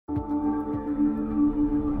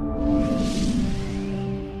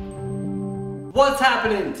What's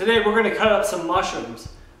happening? Today we're going to cut up some mushrooms.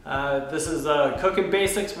 This is Cooking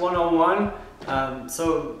Basics 101.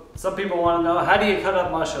 So some people want to know, how do you cut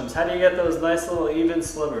up mushrooms? How do you get those nice little even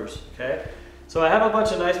slivers? Okay. So I have a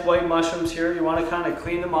bunch of nice white mushrooms here. You want to kind of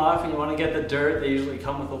clean them off and you want to get the dirt. They usually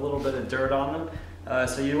come with a little bit of dirt on them.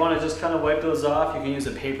 So you want to just kind of wipe those off. You can use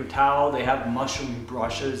a paper towel. They have mushroom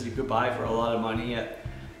brushes you could buy for a lot of money at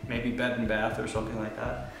maybe Bed and Bath or something like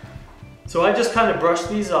that. So I just kind of brush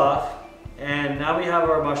these off. And now we have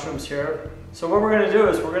our mushrooms here. So what we're going to do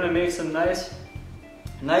is we're going to make some nice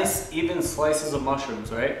even slices of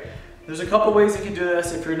mushrooms, right? There's a couple ways you can do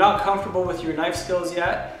this. If you're not comfortable with your knife skills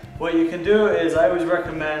yet, what you can do is I always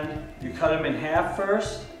recommend you cut them in half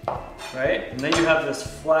first, right? And then you have this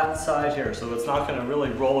flat side here, so it's not going to really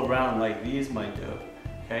roll around like these might do.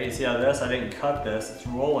 Okay, you see how this? I didn't cut this, it's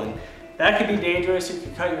rolling. That could be dangerous. You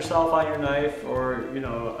could cut yourself on your knife, or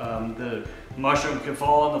the mushroom could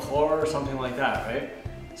fall on the floor or something like that, right?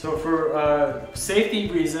 So for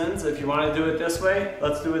safety reasons, if you want to do it this way,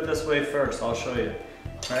 let's do it this way first. I'll show you,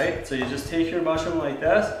 right? So you just take your mushroom like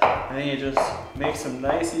this, and then you just make some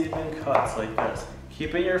nice even cuts like this,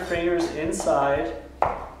 keeping your fingers inside.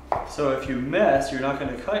 So if you miss, you're not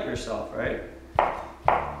going to cut yourself, right?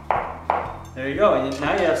 There you go, and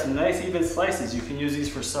now you have some nice even slices. You can use these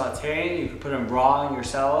for sauteing, you can put them raw in your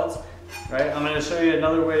salads, right? I'm going to show you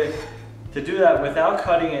another way to do that without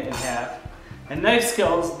cutting it in half. And knife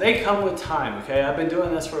skills, they come with time, okay? I've been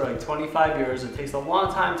doing this for like 25 years. It takes a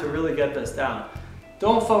long time to really get this down.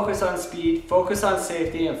 Don't focus on speed, focus on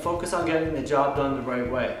safety, and focus on getting the job done the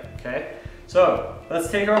right way, okay? So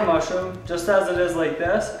let's take our mushroom just as it is like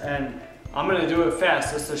this, and I'm going to do it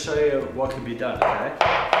fast just to show you what can be done, okay?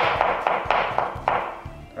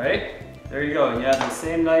 Right? There you go. You have the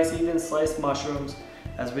same nice even sliced mushrooms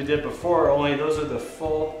as we did before, only those are the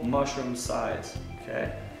full mushroom size,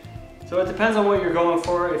 okay? So it depends on what you're going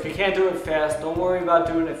for. If you can't do it fast, don't worry about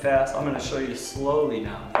doing it fast. I'm going to show you slowly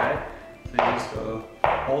now, okay? So you just go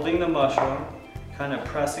holding the mushroom, kind of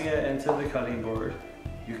pressing it into the cutting board.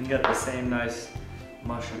 You can get the same nice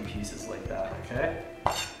mushroom pieces like that, okay?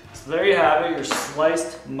 So there you have it, your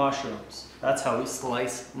sliced mushrooms. That's how we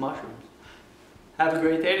slice mushrooms. Have a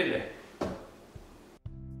great day today.